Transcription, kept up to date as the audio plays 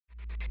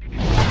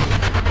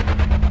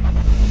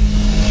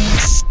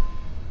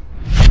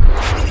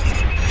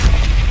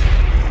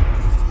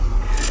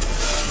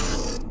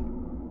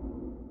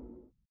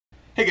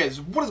Hey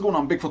guys, what is going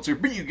on? Bigfoltz here,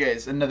 bringing you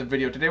guys another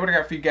video. Today what I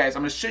got for you guys,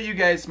 I'm going to show you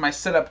guys my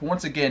setup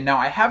once again. Now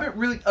I haven't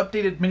really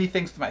updated many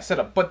things to my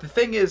setup, but the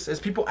thing is,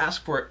 as people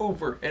ask for it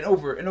over and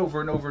over and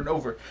over and over and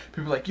over,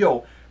 people are like,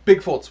 yo,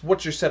 Bigfoltz,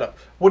 what's your setup?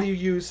 What do you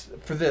use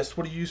for this?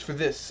 What do you use for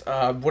this?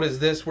 What is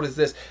this? What is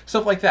this?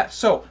 Stuff like that.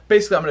 So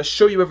basically I'm going to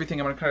show you everything.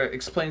 I'm going to kind of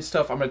explain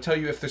stuff. I'm going to tell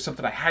you if there's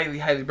something I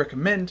highly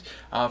recommend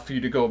for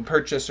you to go and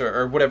purchase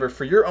or whatever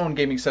for your own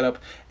gaming setup,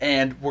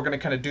 and we're going to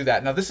kind of do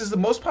that. Now this is the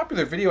most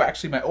popular video.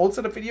 Actually, my old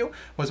setup video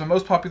was my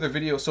most popular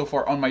video so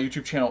far on my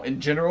YouTube channel in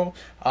general.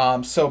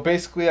 So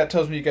basically that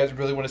tells me you guys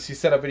really want to see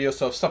setup videos.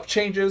 So if stuff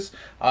changes,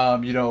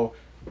 you know,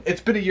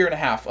 it's been a year and a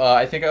half.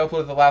 I think I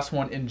uploaded the last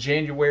one in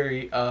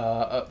January,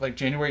 like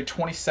January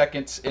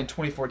 22nd in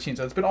 2014.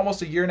 So it's been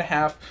almost a year and a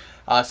half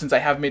since I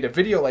have made a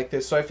video like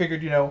this. So I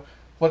figured, you know,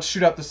 let's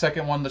shoot out the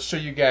second one. Let's show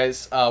you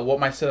guys what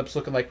my setup's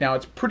looking like now.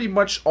 It's pretty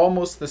much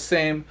almost the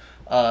same,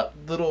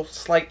 little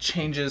slight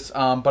changes,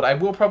 but I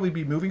will probably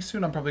be moving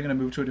soon. I'm probably going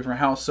to move to a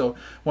different house. So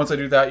once I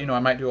do that, you know, I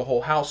might do a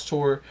whole house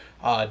tour,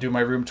 do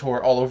my room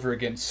tour all over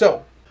again.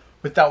 So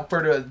without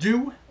further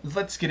ado,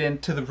 let's get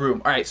into the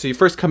room. All right, so you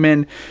first come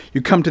in,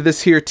 you come to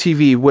this here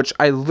TV, which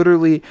I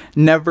literally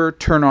never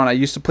turn on. I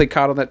used to play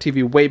COD on that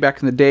TV way back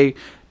in the day.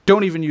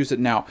 Don't even use it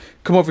now.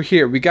 Come over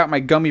here. We got my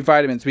gummy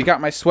vitamins. We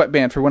got my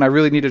sweatband for when I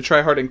really need to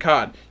try hard in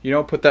COD. You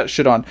know, put that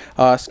shit on.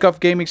 Scuff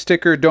gaming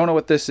sticker. Don't know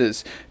what this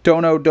is.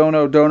 Don't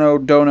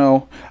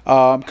know.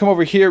 Come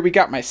over here. We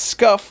got my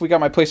Scuff. We got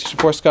my PlayStation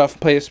 4 Scuff.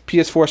 PS4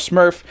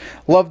 Smurf.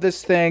 Love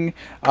this thing.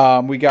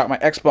 We got my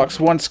Xbox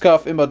One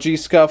Scuff. MLG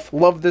Scuff.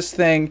 Love this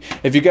thing.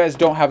 If you guys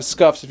don't have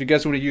Scuffs, if you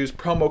guys want to use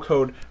promo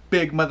code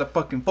Big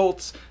motherfucking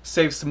Volts,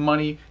 save some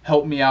money,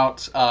 help me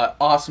out.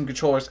 Awesome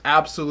controllers.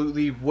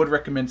 Absolutely would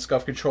recommend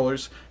Scuff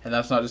controllers, and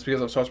that's not just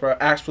because I'm so smart.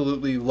 I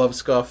absolutely love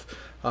Scuff.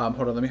 Hold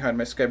on, let me hide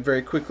my Skype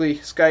very quickly.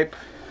 Skype.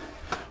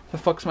 The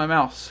fuck's my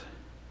mouse?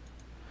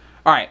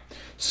 All right,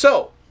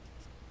 so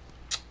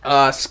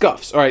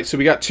Scuffs. All right, so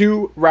we got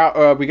two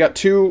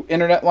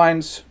internet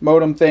lines,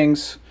 modem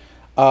things.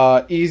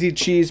 Easy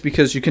cheese,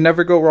 because you can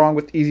never go wrong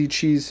with easy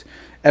cheese.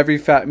 Every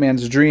fat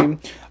man's dream.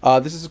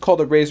 This is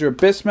called a Razer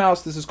Abyss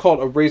mouse. This is called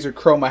a Razer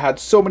Chrome. I had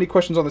so many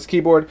questions on this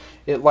keyboard.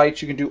 It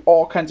lights. You can do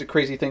all kinds of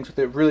crazy things with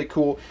it. Really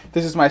cool.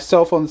 This is my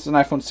cell phone. This is an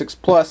iPhone 6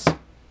 Plus.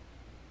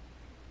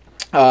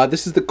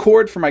 This is the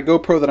cord for my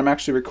GoPro that I'm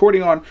actually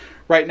recording on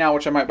right now,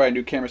 which I might buy a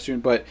new camera soon.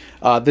 But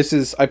I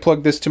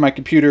plug this to my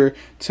computer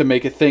to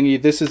make a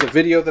thingy. This is a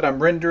video that I'm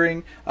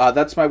rendering.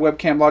 That's my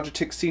webcam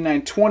Logitech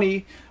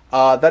C920.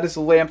 That is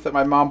a lamp that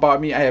my mom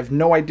bought me. I have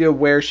no idea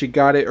where she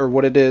got it or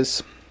what it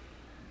is.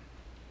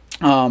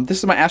 This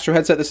is my Astro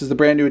headset. This is the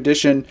brand new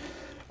edition.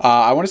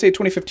 I want to say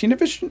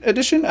 2015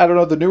 edition. I don't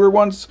know, the newer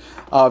ones.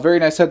 Very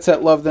nice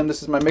headset. Love them.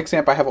 This is my mix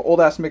amp. I have an old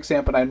ass mix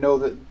amp, and I know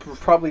that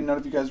probably none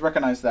of you guys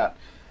recognize that.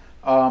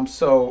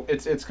 So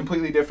it's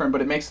completely different,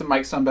 but it makes the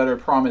mic sound better. I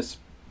promise.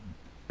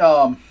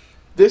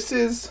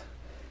 This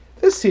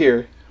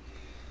here.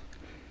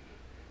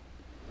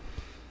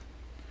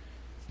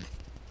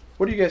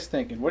 What are you guys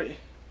thinking?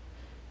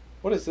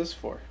 What is this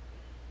for?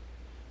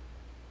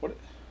 What?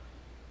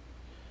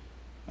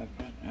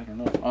 I don't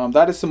know.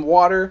 That is some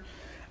water.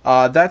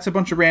 That's a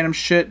bunch of random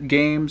shit.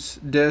 Games,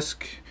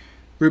 disc,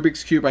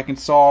 Rubik's Cube. I can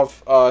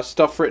solve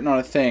stuff written on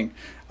a thing.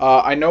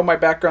 I know my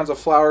background's a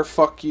flower.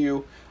 Fuck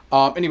you.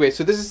 Anyway,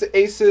 so this is the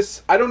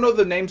Asus. I don't know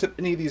the names of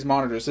any of these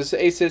monitors. This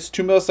is the Asus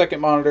 2 millisecond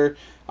monitor.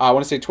 I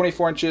want to say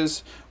 24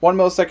 inches. 1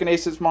 millisecond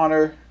Asus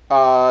monitor.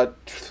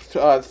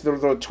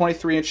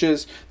 23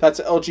 inches. That's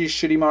an LG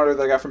shitty monitor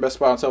that I got from Best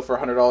Buy on sale for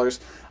 $100.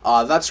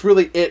 That's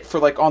really it for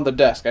like on the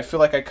desk. I feel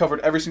like I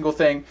covered every single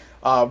thing.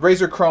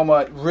 Razer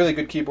Chroma, really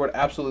good keyboard.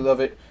 Absolutely love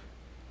it.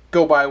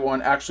 Go buy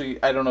one.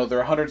 Actually, I don't know.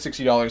 They're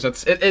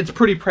 $160. It's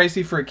pretty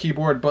pricey for a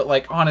keyboard, but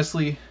like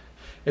honestly,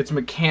 it's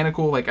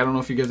mechanical. Like I don't know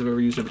if you guys have ever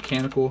used a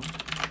mechanical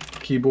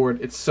keyboard.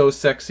 It's so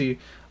sexy.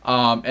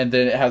 And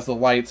then it has the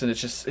lights, and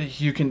it's just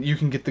you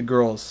can get the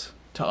girls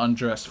to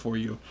undress for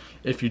you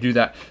if you do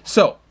that.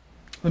 So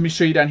let me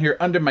show you down here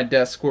under my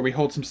desk where we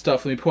hold some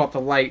stuff. Let me pull out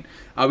the light.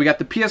 We got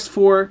the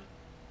PS4,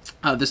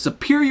 the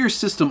superior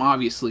system,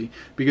 obviously,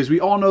 because we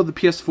all know the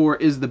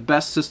PS4 is the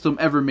best system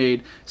ever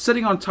made,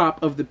 sitting on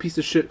top of the piece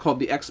of shit called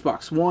the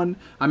Xbox One.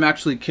 I'm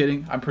actually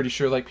kidding. I'm pretty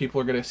sure like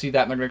people are gonna see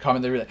that and they're gonna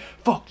comment. They're like,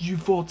 "Fuck you,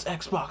 Volts,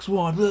 Xbox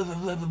One." Blah blah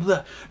blah blah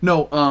blah.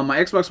 No, my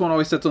Xbox One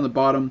always sits on the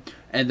bottom,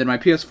 and then my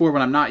PS4,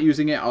 when I'm not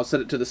using it, I'll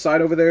set it to the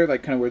side over there,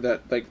 like kind of where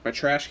that my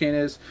trash can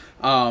is.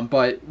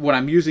 But when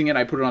I'm using it,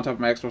 I put it on top of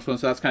my Xbox One.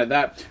 So that's kind of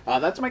that.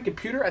 That's my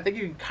computer. I think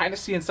you can kind of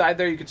see inside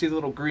there. You can see the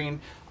little green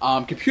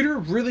computer.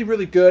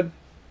 Really good.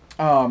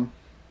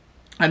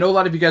 I know a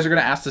lot of you guys are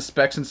going to ask the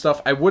specs and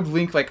stuff. I would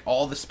link like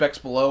all the specs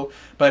below,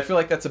 but I feel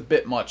like that's a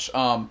bit much.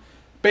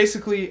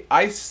 Basically,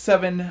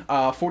 i7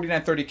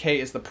 4930K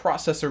is the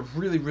processor.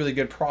 Really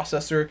good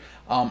processor.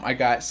 I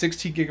got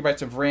 16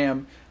 gigabytes of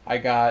RAM. I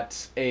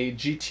got a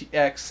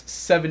GTX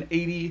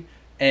 780,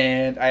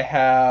 and I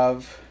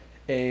have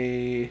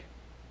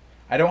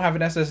I don't have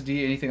an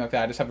SSD, anything like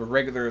that. I just have a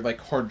regular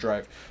like hard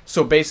drive.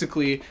 So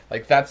basically,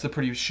 like that's the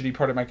pretty shitty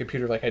part of my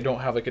computer. Like I don't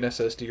have like an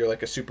SSD or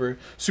like a super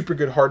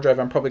good hard drive.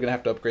 I'm probably gonna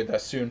have to upgrade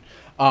that soon.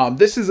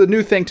 This is a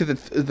new thing to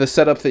the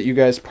setup that you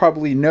guys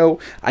probably know.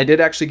 I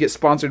did actually get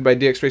sponsored by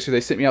DX Racer.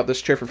 They sent me out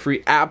this chair for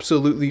free.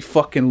 Absolutely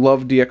fucking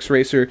love DX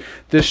Racer.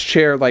 This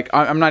chair, like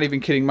I'm not even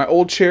kidding. My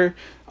old chair,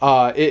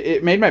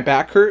 it made my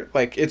back hurt.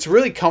 Like it's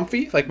really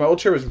comfy. Like my old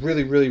chair was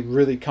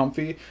really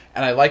comfy,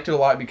 and I liked it a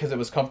lot because it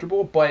was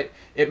comfortable, but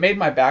it made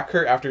my back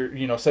hurt after,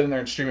 you know, sitting there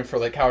and streaming for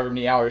like however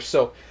many hours.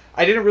 So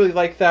I didn't really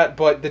like that,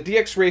 but the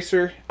DX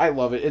Racer, I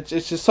love it.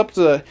 It's just such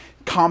a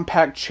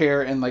compact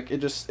chair, and like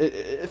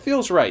it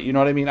feels right, you know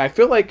what I mean? I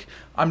feel like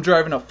I'm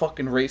driving a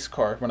fucking race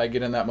car when I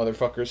get in that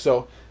motherfucker.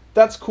 So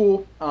that's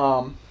cool.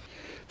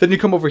 Then you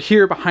come over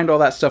here behind all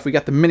that stuff. We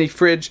got the mini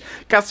fridge.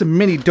 Got some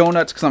mini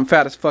donuts because I'm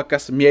fat as fuck.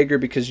 Got some Jaeger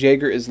because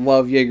Jaeger is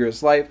love. Jaeger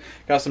is life.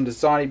 Got some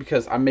Dasani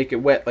because I make it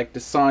wet like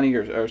Dasani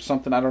or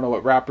something. I don't know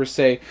what rappers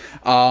say.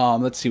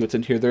 Let's see what's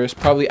in here. There's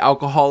probably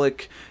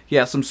alcoholic.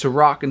 Yeah, some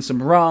Ciroc and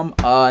some rum.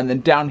 And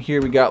then down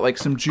here we got like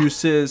some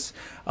juices,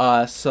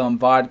 some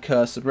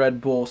vodka, some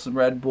Red Bull,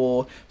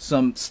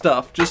 some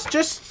stuff.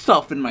 Just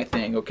stuff in my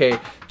thing, okay?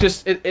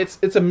 Just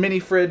it's a mini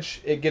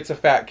fridge. It gets a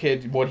fat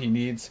kid what he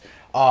needs.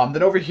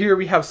 Then over here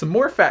we have some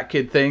more fat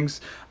kid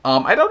things.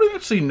 I don't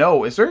actually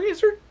know. Is there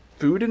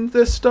food in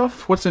this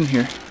stuff? What's in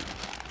here?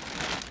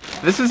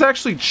 This is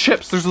actually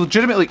chips. There's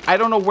legitimately, I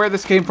don't know where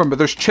this came from, but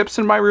there's chips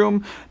in my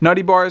room,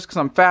 nutty bars because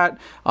I'm fat,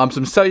 some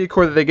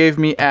Cellucor that they gave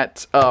me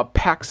at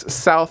PAX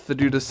South, the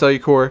dude of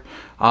Cellucor.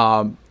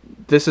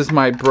 This is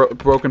my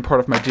broken part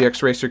of my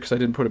DX Racer because I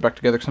didn't put it back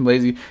together because I'm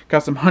lazy.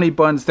 Got some honey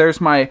buns.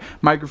 There's my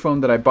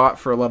microphone that I bought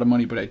for a lot of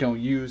money but I don't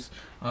use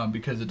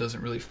because it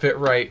doesn't really fit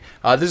right.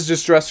 This is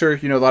just dresser,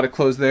 you know, a lot of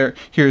clothes there.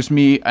 Here's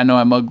me. I know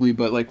I'm ugly,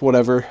 but like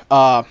whatever.